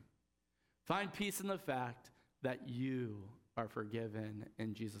Jesus' name. Find peace in the fact that you are forgiven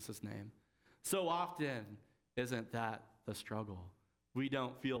in Jesus' name. So often, isn't that the struggle? We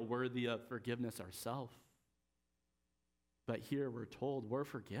don't feel worthy of forgiveness ourselves. But here we're told we're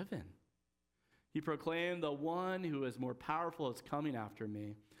forgiven. He proclaimed, the one who is more powerful is coming after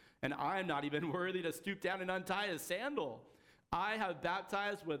me, and I'm not even worthy to stoop down and untie his sandal. I have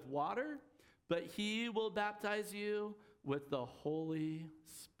baptized with water, but he will baptize you with the Holy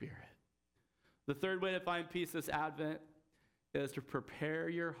Spirit. The third way to find peace this Advent is to prepare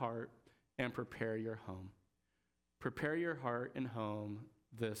your heart and prepare your home. Prepare your heart and home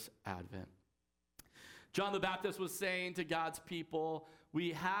this Advent. John the Baptist was saying to God's people,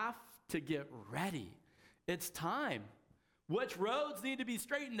 we have to get ready. It's time. Which roads need to be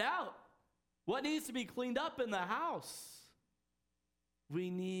straightened out? What needs to be cleaned up in the house? We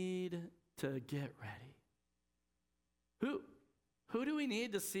need to get ready. Who do we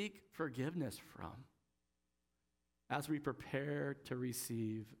need to seek forgiveness from as we prepare to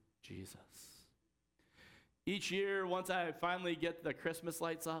receive Jesus? Each year, once I finally get the Christmas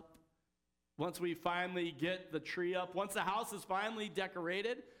lights up, once we finally get the tree up, once the house is finally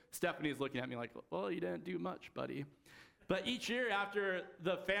decorated, Stephanie's looking at me like, well, you didn't do much, buddy. But each year after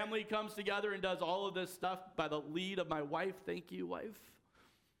the family comes together and does all of this stuff by the lead of my wife, thank you, wife,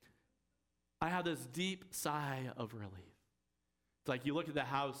 I have this deep sigh of relief. It's like you look at the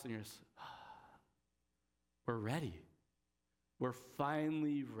house and you're just, we're ready. We're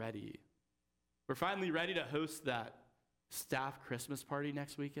finally ready. We're finally ready to host that staff Christmas party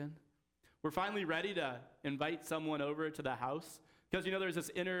next weekend. We're finally ready to invite someone over to the house. Because, there's this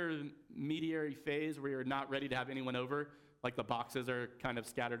intermediary phase where you're not ready to have anyone over, like the boxes are kind of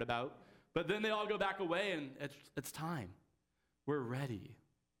scattered about. But then they all go back away, and it's time. We're ready.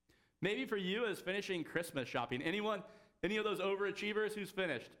 Maybe for you is finishing Christmas shopping. Any of those overachievers who's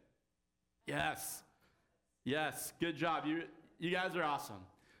finished? Yes, good job. You guys are awesome.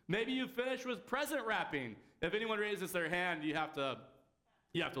 Maybe you finished with present wrapping. If anyone raises their hand, you have to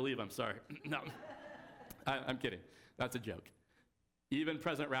leave. I'm sorry. No, I'm kidding. That's a joke. Even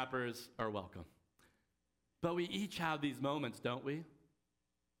present wrappers are welcome. But we each have these moments, don't we?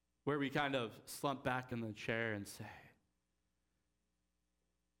 Where we kind of slump back in the chair and say,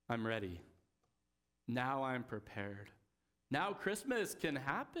 I'm ready. Now I'm prepared. Now Christmas can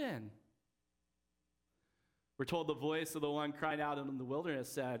happen. We're told the voice of the one crying out in the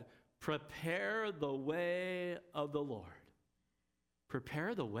wilderness said, prepare the way of the Lord.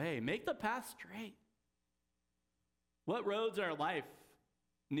 Prepare the way. Make the path straight. What roads in our life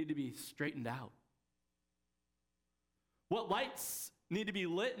need to be straightened out? What lights need to be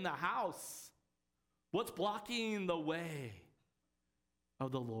lit in the house? What's blocking the way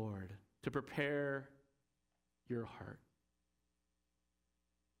of the Lord to prepare your heart?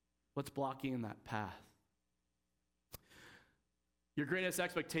 What's blocking that path? Your greatest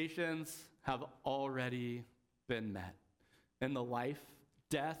expectations have already been met in the life,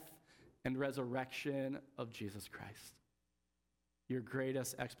 death, and resurrection of Jesus Christ. Your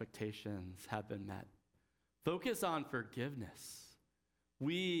greatest expectations have been met. Focus on forgiveness.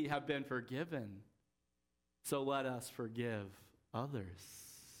 We have been forgiven, so let us forgive others.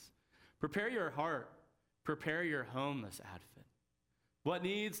 Prepare your heart. Prepare your home this Advent. What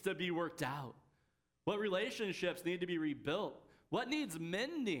needs to be worked out? What relationships need to be rebuilt? What needs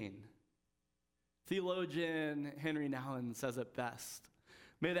mending? Theologian Henry Nouwen says it best.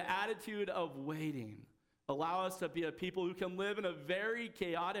 May the attitude of waiting allow us to be a people who can live in a very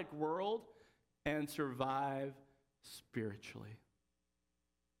chaotic world and survive spiritually.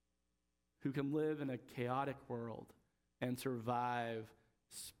 Who can live in a chaotic world and survive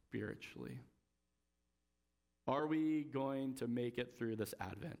spiritually. Are we going to make it through this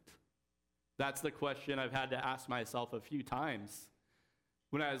Advent? That's the question I've had to ask myself a few times.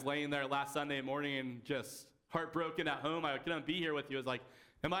 When I was laying there last Sunday morning and just heartbroken at home, I couldn't be here with you. I was like,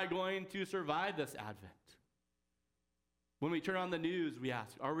 am I going to survive this Advent? When we turn on the news, we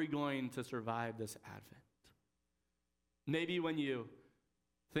ask, are we going to survive this Advent? Maybe when you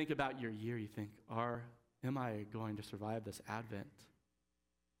think about your year, you think, am I going to survive this Advent?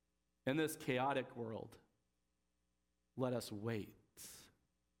 In this chaotic world, let us wait.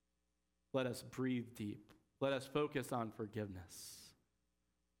 Let us breathe deep. Let us focus on forgiveness,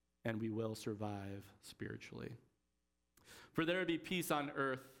 and we will survive spiritually. For there to be peace on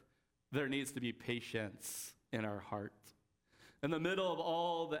earth, there needs to be patience in our heart. In the middle of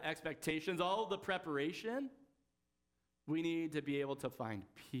all the expectations, all the preparation, we need to be able to find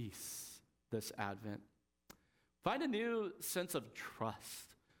peace this Advent. Find a new sense of trust.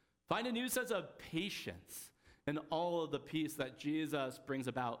 Find a new sense of patience in all of the peace that Jesus brings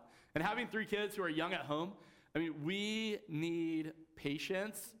about. And having 3 kids who are young at home, we need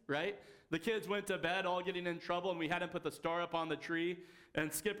patience, right? The kids went to bed all getting in trouble, and we hadn't put the star up on the tree.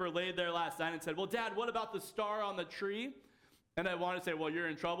 And Skipper laid there last night and said, well, Dad, what about the star on the tree? And I wanted to say, well, you're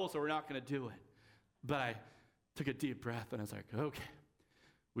in trouble, so we're not going to do it. But I took a deep breath, and I was like, okay.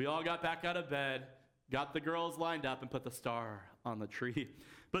 We all got back out of bed, got the girls lined up, and put the star on the tree.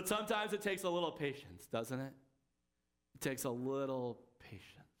 But sometimes it takes a little patience, doesn't it? It takes a little patience.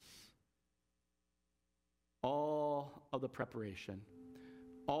 All of the preparation,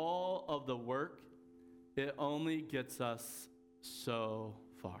 all of the work, it only gets us so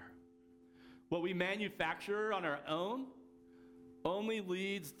far. What we manufacture on our own only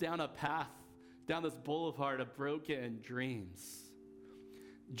leads down a path, down this boulevard of broken dreams.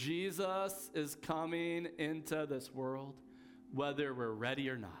 Jesus is coming into this world, whether we're ready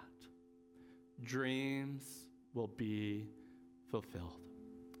or not. Dreams will be fulfilled.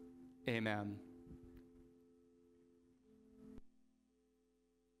 Amen.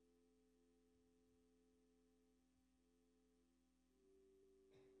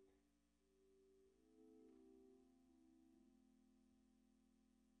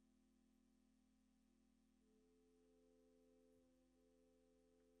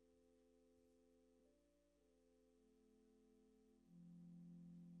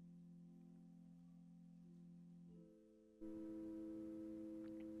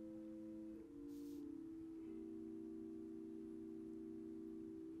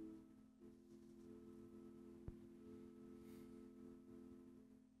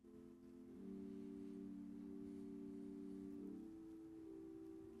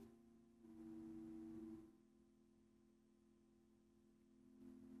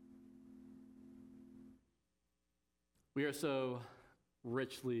 We are so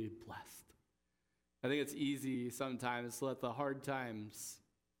richly blessed. I think it's easy sometimes to let the hard times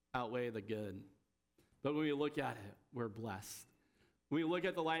outweigh the good. But when we look at it, we're blessed. When we look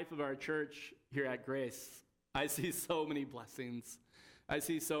at the life of our church here at Grace, I see so many blessings. I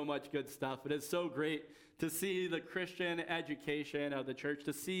see so much good stuff. It is so great to see the Christian education of the church,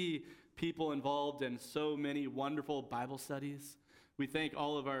 to see people involved in so many wonderful Bible studies. We thank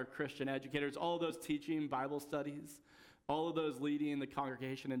all of our Christian educators, all of those teaching Bible studies, all of those leading the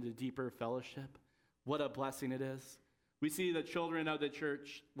congregation into deeper fellowship. What a blessing it is. We see the children of the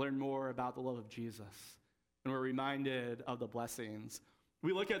church learn more about the love of Jesus, and we're reminded of the blessings.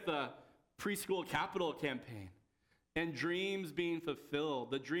 We look at the preschool capital campaign and dreams being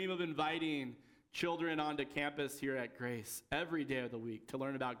fulfilled, the dream of inviting children onto campus here at Grace every day of the week to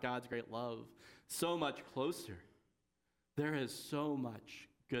learn about God's great love so much closer. There is so much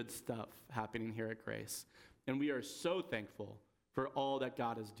good stuff happening here at Grace, and we are so thankful for all that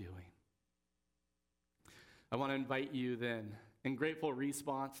God is doing. I want to invite you then, in grateful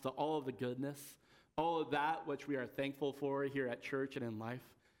response to all of the goodness, all of that which we are thankful for here at church and in life,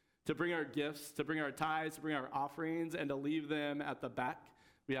 to bring our gifts, to bring our tithes, to bring our offerings, and to leave them at the back.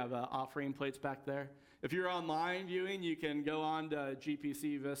 We have offering plates back there. If you're online viewing, you can go on to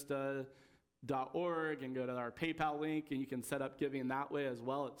gpcvista.org and go to our PayPal link, and you can set up giving that way as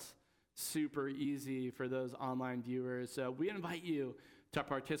well. It's super easy for those online viewers. So we invite you to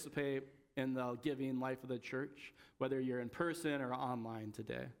participate in the giving life of the church, whether you're in person or online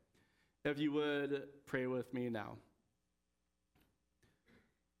today. If you would, pray with me now.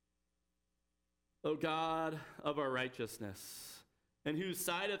 O God of our righteousness, in whose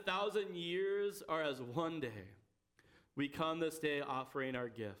sight 1,000 years are as one day, we come this day offering our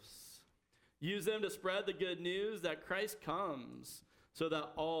gifts. Use them to spread the good news that Christ comes so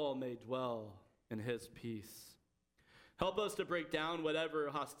that all may dwell in his peace. Help us to break down whatever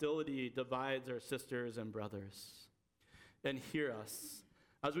hostility divides our sisters and brothers. And hear us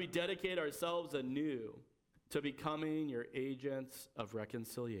as we dedicate ourselves anew to becoming your agents of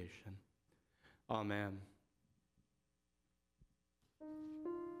reconciliation. Amen.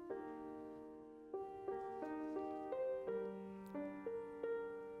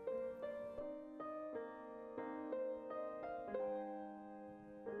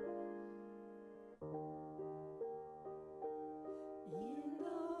 In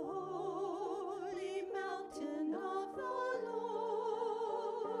the holy mountain of the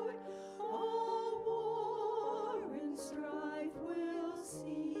Lord, all war and strife will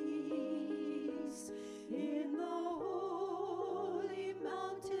cease. In the holy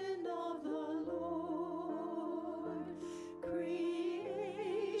mountain of the Lord,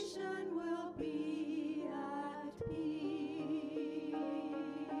 creation will be at peace.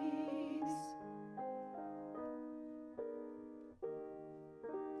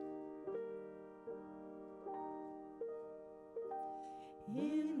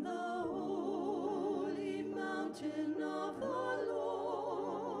 In the holy mountain of the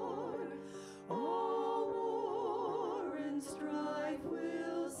Lord, all war and strife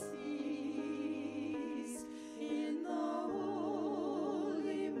will cease. In the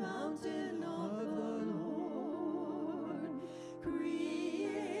holy mountain of the Lord,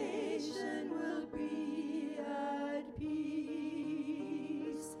 creation will be at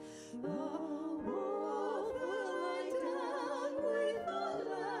peace. The wolf will lie down with the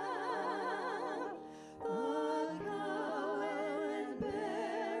lamb. The cow and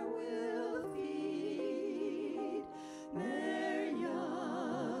bear will feed. Their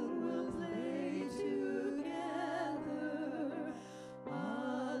young will play together. A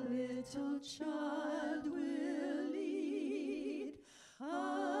little child will lead. A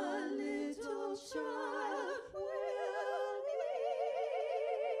little child will lead.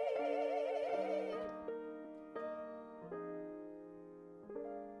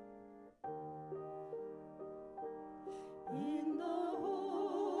 In the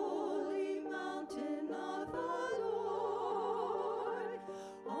holy mountain of the Lord,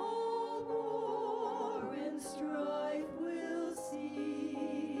 all war and strife will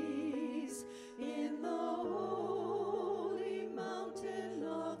cease. In the holy mountain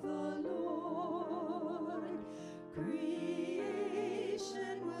of the Lord,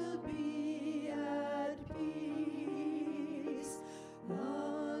 creation will be at peace. The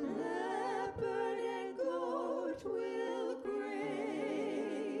leopard and goat will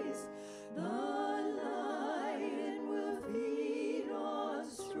graze. The lion will feed on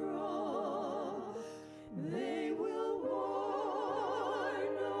straw. They will war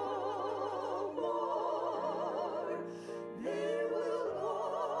no more. They will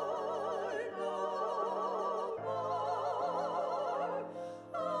war no more.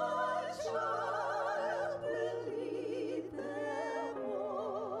 A child will lead them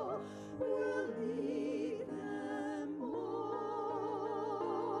all. Will lead them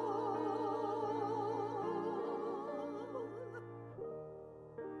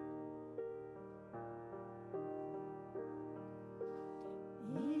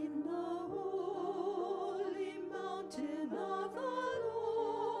In the holy mountain of the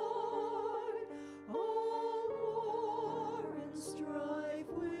Lord, all war and strife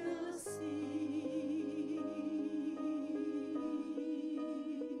will cease.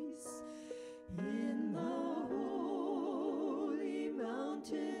 In the holy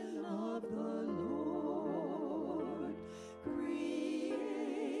mountain of the Lord,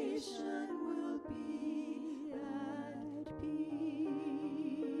 creation will be at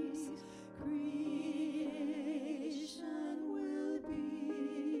peace. Creation will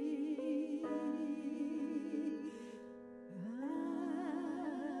be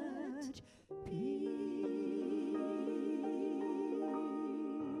at peace.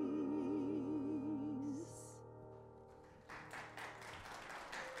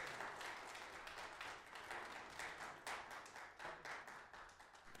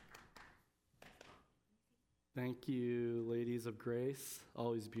 Thank you, ladies of grace.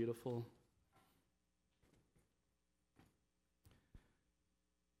 Always beautiful.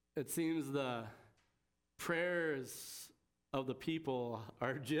 It seems the prayers of the people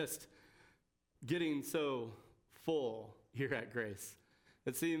are just getting so full here at Grace.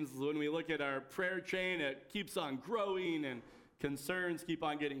 It seems when we look at our prayer chain, it keeps on growing and concerns keep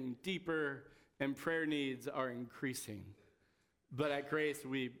on getting deeper and prayer needs are increasing. But at Grace,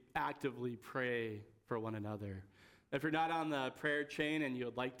 we actively pray for one another. If you're not on the prayer chain and you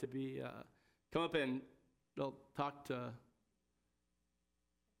would like to be, come up and talk to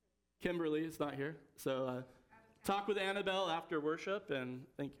Kimberly. It's not here. So talk with Annabelle after worship, and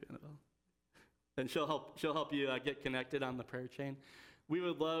thank you, Annabelle. And she'll help you get connected on the prayer chain. We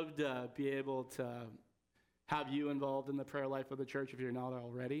would love to be able to have you involved in the prayer life of the church if you're not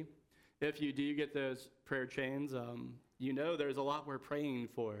already. If you do get those prayer chains, you know there's a lot we're praying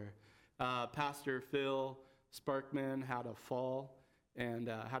for. Pastor Phil Sparkman had a fall and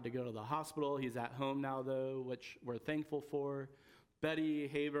had to go to the hospital. He's at home now, though, which we're thankful for. Betty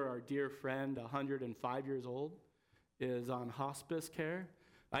Haver, our dear friend, 105 years old, is on hospice care.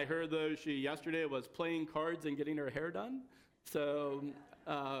 I heard, though, she yesterday was playing cards and getting her hair done. So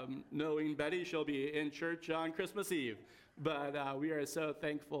knowing Betty, she'll be in church on Christmas Eve. But we are so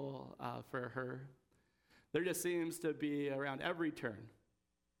thankful for her. There just seems to be around every turn.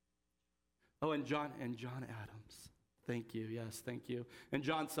 Oh, and John Adams. Thank you. Yes, thank you. And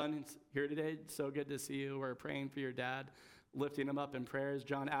John's son is here today. So good to see you. We're praying for your dad, lifting him up in prayers.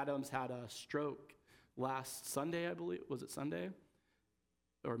 John Adams had a stroke last Sunday, I believe. Was it Sunday?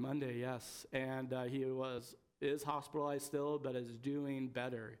 Or Monday, yes. And he is hospitalized still, but is doing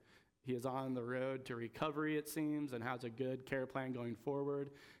better. He is on the road to recovery, it seems, and has a good care plan going forward.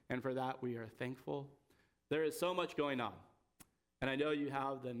 And for that, we are thankful. There is so much going on. And I know you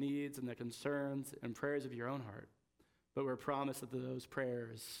have the needs and the concerns and prayers of your own heart, but we're promised that those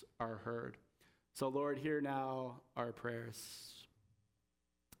prayers are heard. So, Lord, hear now our prayers.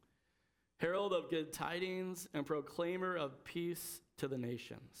 Herald of good tidings and proclaimer of peace to the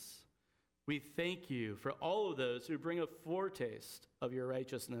nations, we thank you for all of those who bring a foretaste of your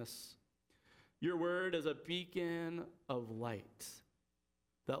righteousness. Your word is a beacon of light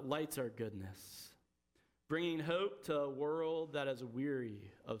that lights our goodness, bringing hope to a world that is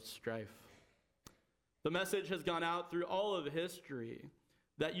weary of strife. The message has gone out through all of history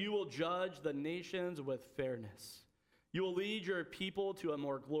that you will judge the nations with fairness. You will lead your people to a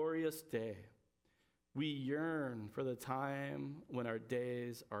more glorious day. We yearn for the time when our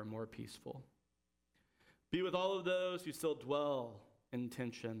days are more peaceful. Be with all of those who still dwell in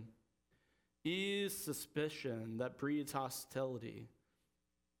tension. Ease suspicion that breeds hostility,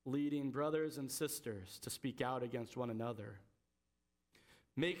 leading brothers and sisters to speak out against one another.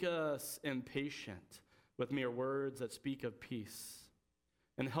 Make us impatient with mere words that speak of peace,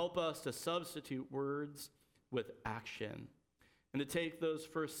 and help us to substitute words with action, and to take those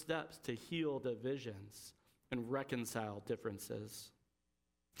first steps to heal divisions and reconcile differences.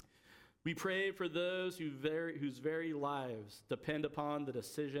 We pray for those whose very lives depend upon the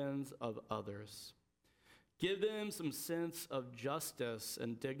decisions of others. Give them some sense of justice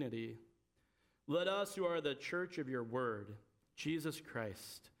and dignity. Let us, who are the church of your word, Jesus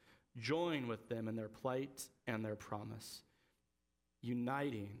Christ, join with them in their plight and their promise,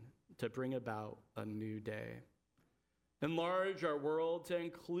 uniting to bring about a new day. Enlarge our world to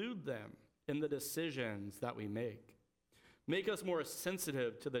include them in the decisions that we make. Make us more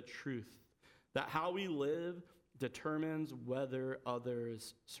sensitive to the truth that how we live determines whether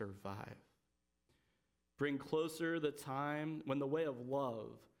others survive. Bring closer the time when the way of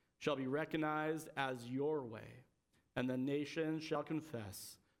love shall be recognized as your way, and the nations shall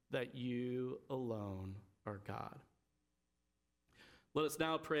confess that you alone are God. Let us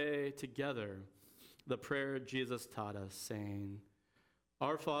now pray together the prayer Jesus taught us, saying,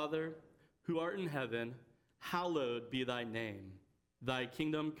 Our Father, who art in heaven, hallowed be thy name. Thy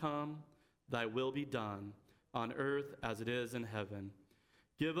kingdom come, thy will be done, on earth as it is in heaven.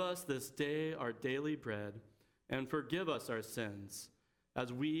 Give us this day our daily bread, and forgive us our sins,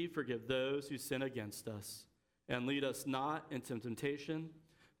 as we forgive those who sin against us. And lead us not into temptation,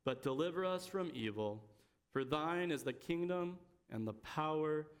 but deliver us from evil. For thine is the kingdom, and the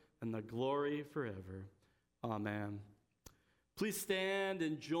power, and the glory forever. Amen. Please stand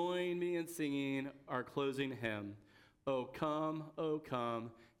and join me in singing our closing hymn, O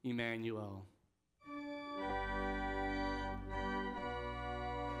come, Emmanuel.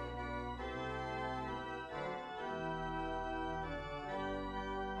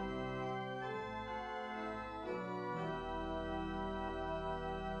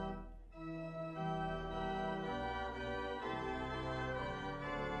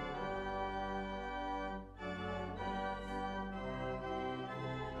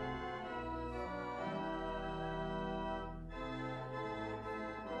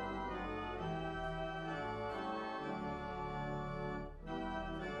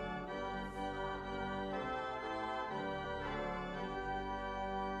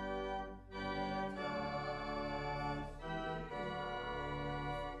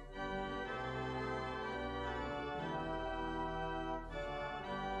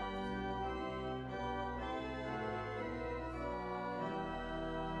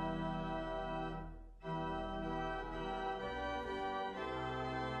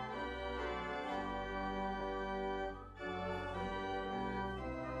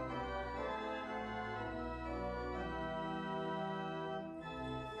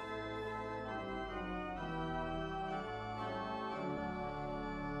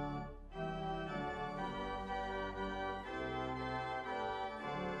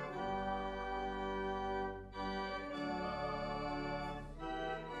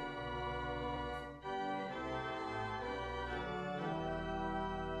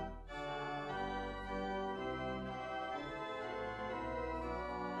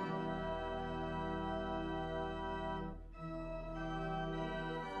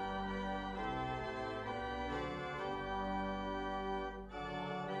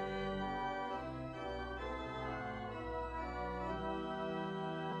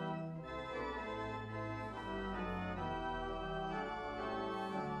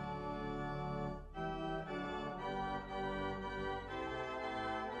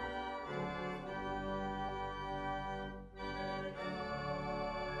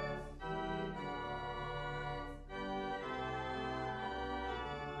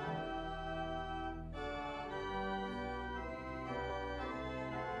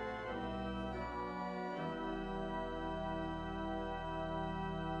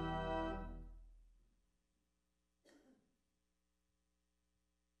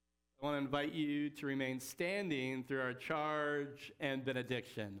 I want to invite you to remain standing through our charge and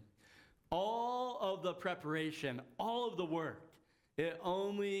benediction. All of the preparation, all of the work, it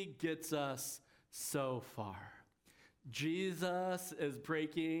only gets us so far. Jesus is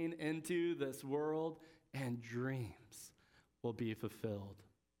breaking into this world, and dreams will be fulfilled.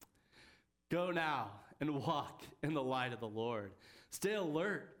 Go now and walk in the light of the Lord. Stay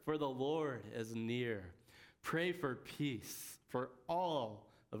alert, for the Lord is near. Pray for peace for all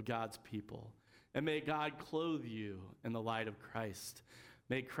of God's people. And may God clothe you in the light of Christ.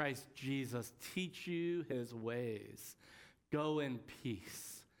 May Christ Jesus teach you his ways. Go in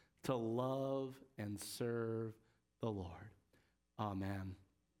peace to love and serve the Lord. Amen.